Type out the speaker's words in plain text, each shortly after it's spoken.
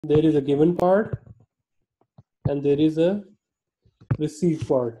there is a given part and there is a received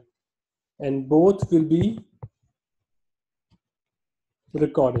part, and both will be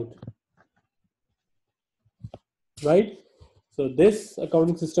recorded, right? So this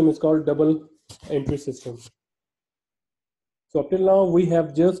accounting system is called double entry system. So up till now we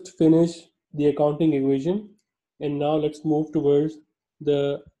have just finished the accounting equation, and now let's move towards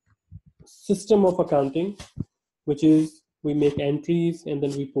the system of accounting, which is we make entries and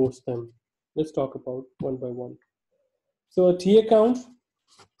then we post them. Let's talk about one by one. So a T account.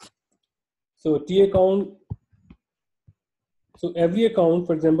 So every account,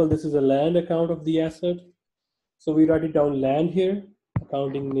 for example, this is a land account of the asset. So we write it down land here,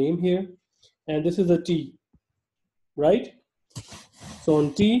 accounting name here, and this is a T, right? So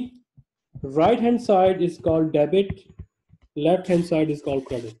on T, right hand side is called debit, left hand side is called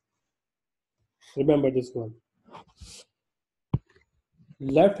credit. Remember this one.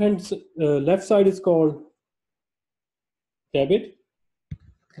 Left side is called debit,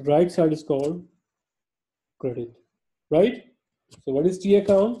 right side is called credit, right? So what is T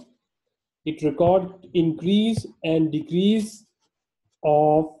account? It records increase and decrease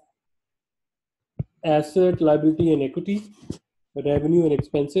of asset, liability, and equity, revenue and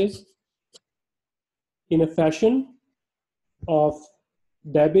expenses in a fashion of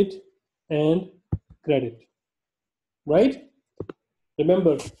debit and credit, right?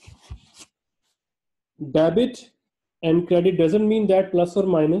 Remember, debit and credit doesn't mean that plus or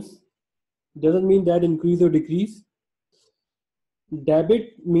minus, doesn't mean that increase or decrease.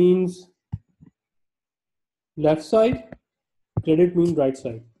 Debit means left side, credit means right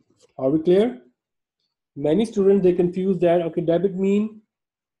side. Are we clear? Many students, they confuse that, okay, debit mean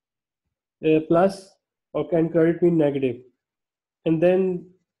plus, or can credit mean negative, and then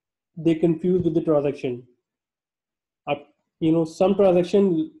they confuse with the transaction. Some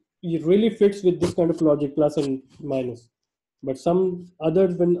transaction it really fits with this kind of logic, plus and minus, but some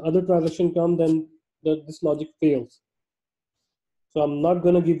others, when other transaction come, then this logic fails. So I'm not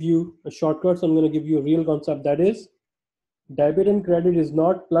going to give you a shortcut, so I'm going to give you a real concept, that is debit and credit is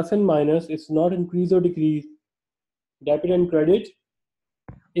not plus and minus, it's not increase or decrease. Debit and credit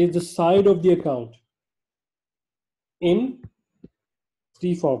is the side of the account in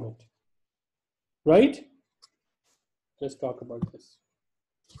T format, right? Let's talk about this.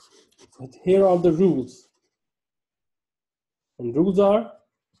 But here are the rules. And rules are,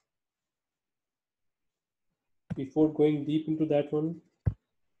 before going deep into that one,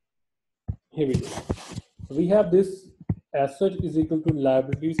 here we go. So we have this asset is equal to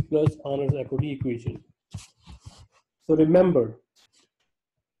liabilities plus owner's equity equation. So remember,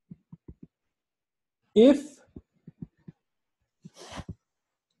 if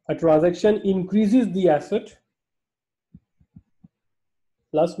a transaction increases the asset,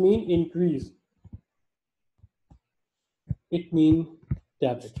 plus mean increase, it means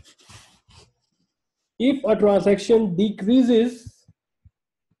debit. If a transaction decreases,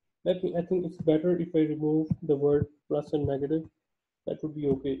 I think it's better if I remove the word plus and negative. That would be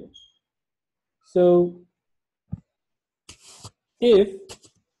okay then. So if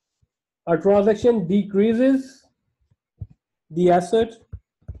a transaction decreases the asset,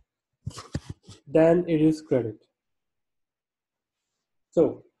 then it is credit.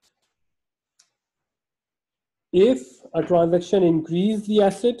 So if a transaction increases the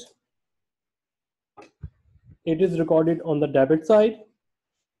asset, it is recorded on the debit side.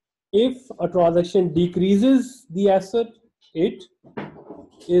 If a transaction decreases the asset, it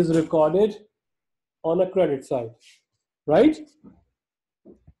is recorded on a credit side, right?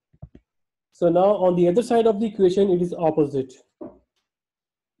 So now on the other side of the equation, it is opposite.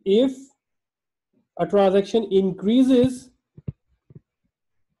 If a transaction increases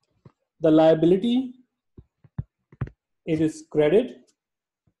the liability, it is credit.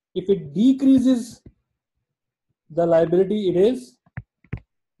 If it decreases the liability, it is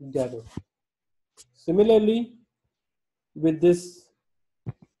debit. Similarly, with this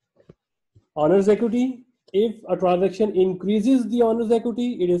owner's equity, if a transaction increases the owner's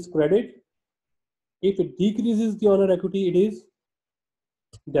equity, it is credit. If it decreases the owner equity, it is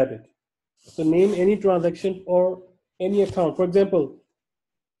debit. So name any transaction or any account. For example,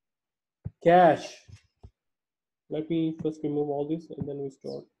 cash. Let me first remove all this and then we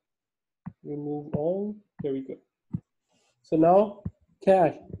start. Remove all. There we go. So now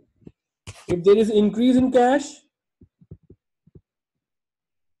cash. If there is increase in cash,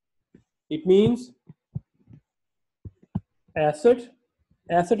 it means asset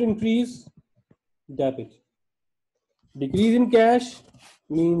increase, debit. Decrease in cash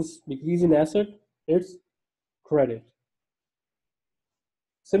means decrease in asset, it's credit.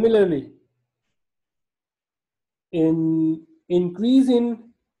 Similarly, in increase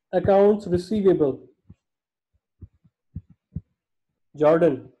in accounts receivable,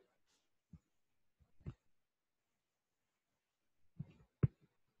 Jordan,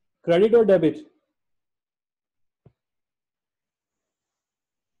 credit or debit?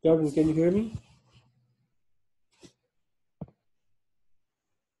 Jordan, can you hear me?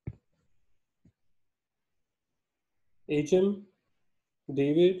 HM,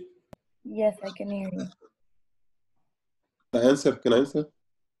 David? Yes, I can hear you. Can I answer?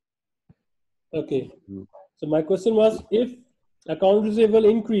 Okay. So my question was, if account receivable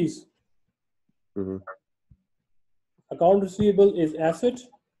increase, account receivable is asset,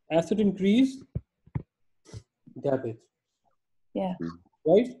 asset increase, debit. Yeah.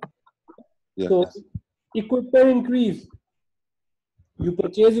 Right? Yes. So equipment increase. You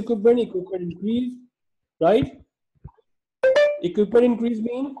purchase equipment, equipment increase, right? Equipment increase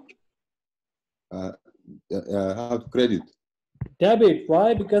mean? Have credit. Debit.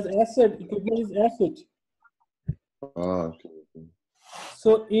 Why? Because asset, equipment is asset. Okay.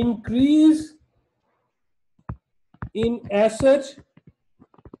 So increase in asset,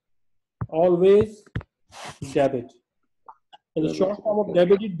 always debit. And the short form of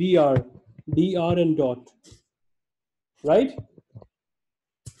debit is DR. DR and dot. Right?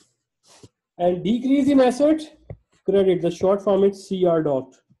 And decrease in asset, credit. The short form is CR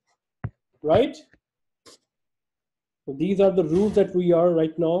dot. Right? So these are the rules that we are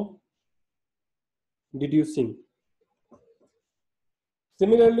right now deducing.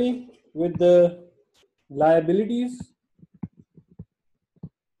 Similarly, with the liabilities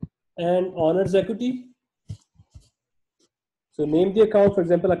and owner's equity. So name the account, for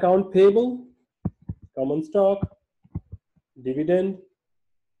example, account payable, common stock, dividend,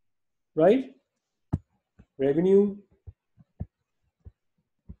 right? Revenue,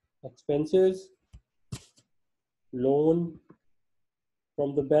 expenses, loan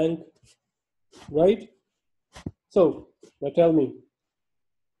from the bank, right? So now tell me,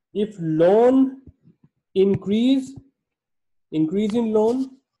 if loan increase in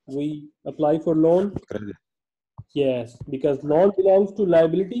loan, we apply for loan. Credit. Yes, because loan belongs to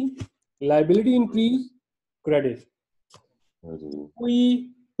liability. Liability increase, credit.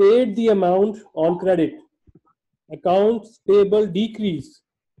 We paid the amount on credit. Accounts payable decrease.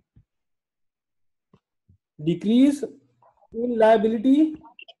 Decrease in liability,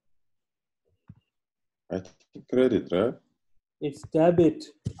 I think credit, right? it's debit.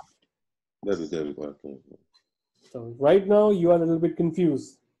 Debit. Okay. So right now you are a little bit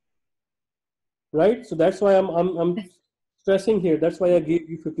confused, right? So that's why I'm stressing here. That's why I gave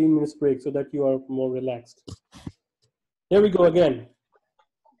you 15 minutes break so that you are more relaxed. Here we go again.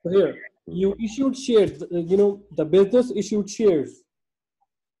 So here you issued shares. The business issued shares,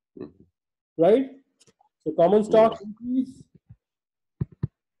 right? So common stock increase,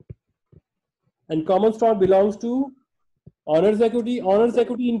 and common stock belongs to owner's equity. Owner's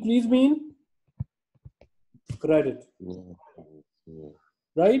equity increase mean credit,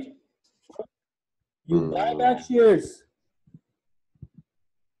 right? You buy back shares.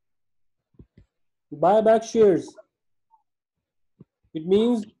 Buy back shares. It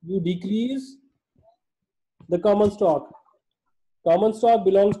means you decrease the common stock. Common stock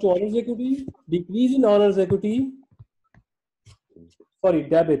belongs to owner's equity. Decrease in owner's equity, sorry,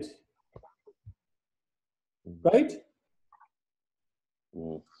 debit, right?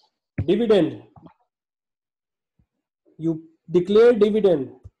 Dividend. You declare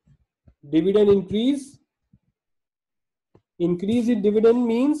dividend. Dividend increase. Increase in dividend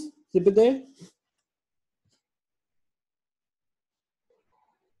means, Sipite?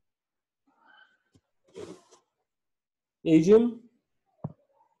 Asian?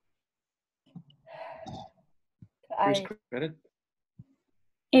 Credit.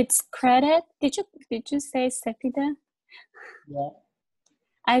 It's credit. Did you say Sepida? Yeah.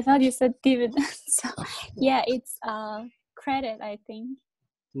 I thought you said dividend. So yeah, it's credit, I think.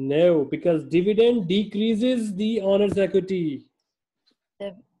 No, because dividend decreases the owner's equity.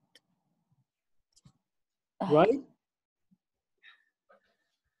 Right?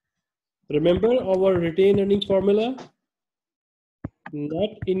 Remember our retained earning formula?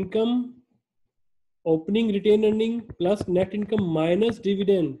 Net income, opening retained earning plus net income minus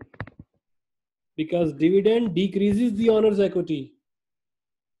dividend. Because dividend decreases the owner's equity.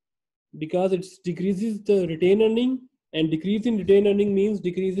 Because it decreases the retained earning, and decrease in retained earning means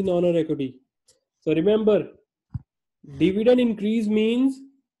decrease in owner equity. So remember, dividend increase means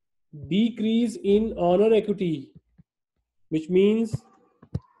decrease in owner equity, which means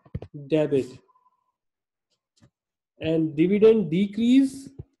debit. And dividend decrease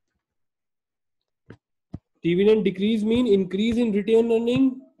Dividend decrease mean increase in retained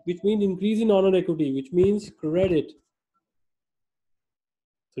earning, which means increase in honor equity, which means credit.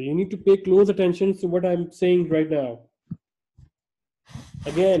 So you need to pay close attention to what I'm saying right now.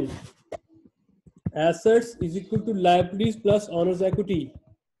 Again, assets is equal to liabilities plus honors equity.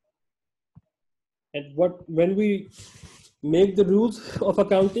 And when we make the rules of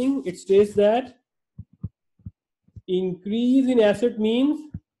accounting, it states that increase in asset means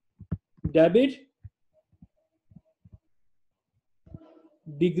debit,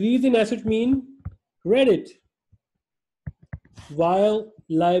 decrease in asset mean credit, while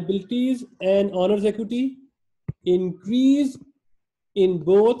liabilities and honors equity increase in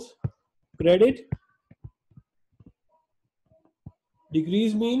both credit,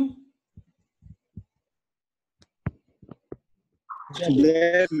 decrease mean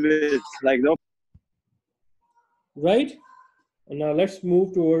Debit, like no. right? And now let's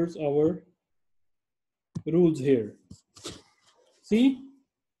move towards our rules here. See,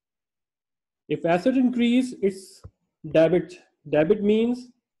 if asset increase, it's debit. Debit means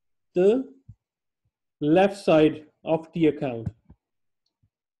the left side of the account.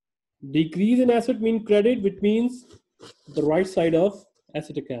 Decrease in asset mean credit, which means the right side of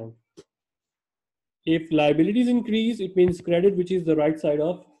asset account. If liabilities increase, it means credit, which is the right side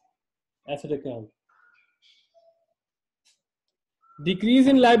of asset account. Decrease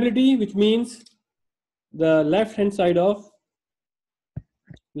in liability, which means the left hand side of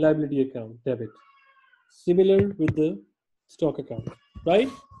liability account, debit. Similar with the stock account, right?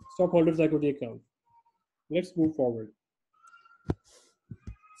 Stockholders equity account. Let's move forward.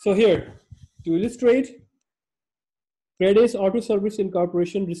 So here, to illustrate, Credis Auto Service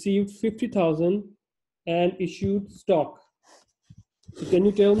Incorporation received 50,000 and issued stock. So can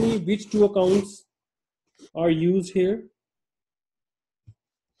you tell me which two accounts are used here?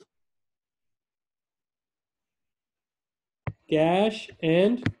 Cash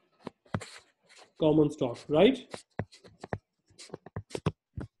and common stock, right?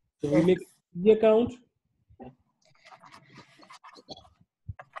 So we make the account.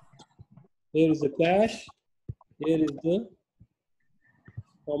 Here is the cash. Here is the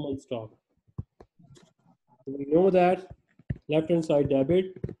common stock. So we know that left hand side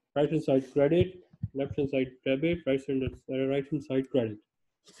debit, right hand side credit, left hand side debit, right hand side credit.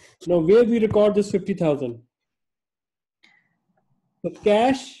 Now where we record this 50,000? The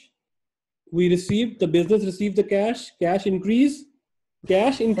cash we received, the business received the cash increase,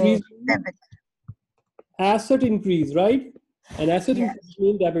 Debit. asset increase, right? And asset Yes. increase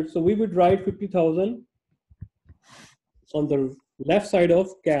means debit. So we would write 50,000 on the left side of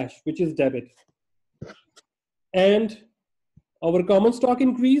cash, which is debit. And our common stock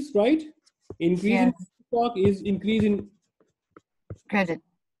increase, right? Increase in Yes. stock is increase in Credit.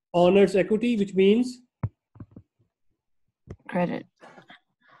 owner's equity, which means, Credit.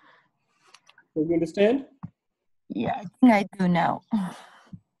 do you understand? Yeah, I think I do now.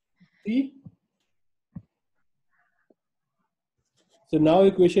 See? So now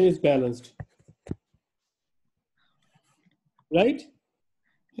equation is balanced. Right?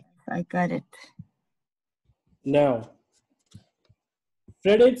 I got it. Now,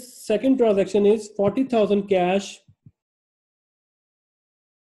 Fred's second transaction is 40,000 cash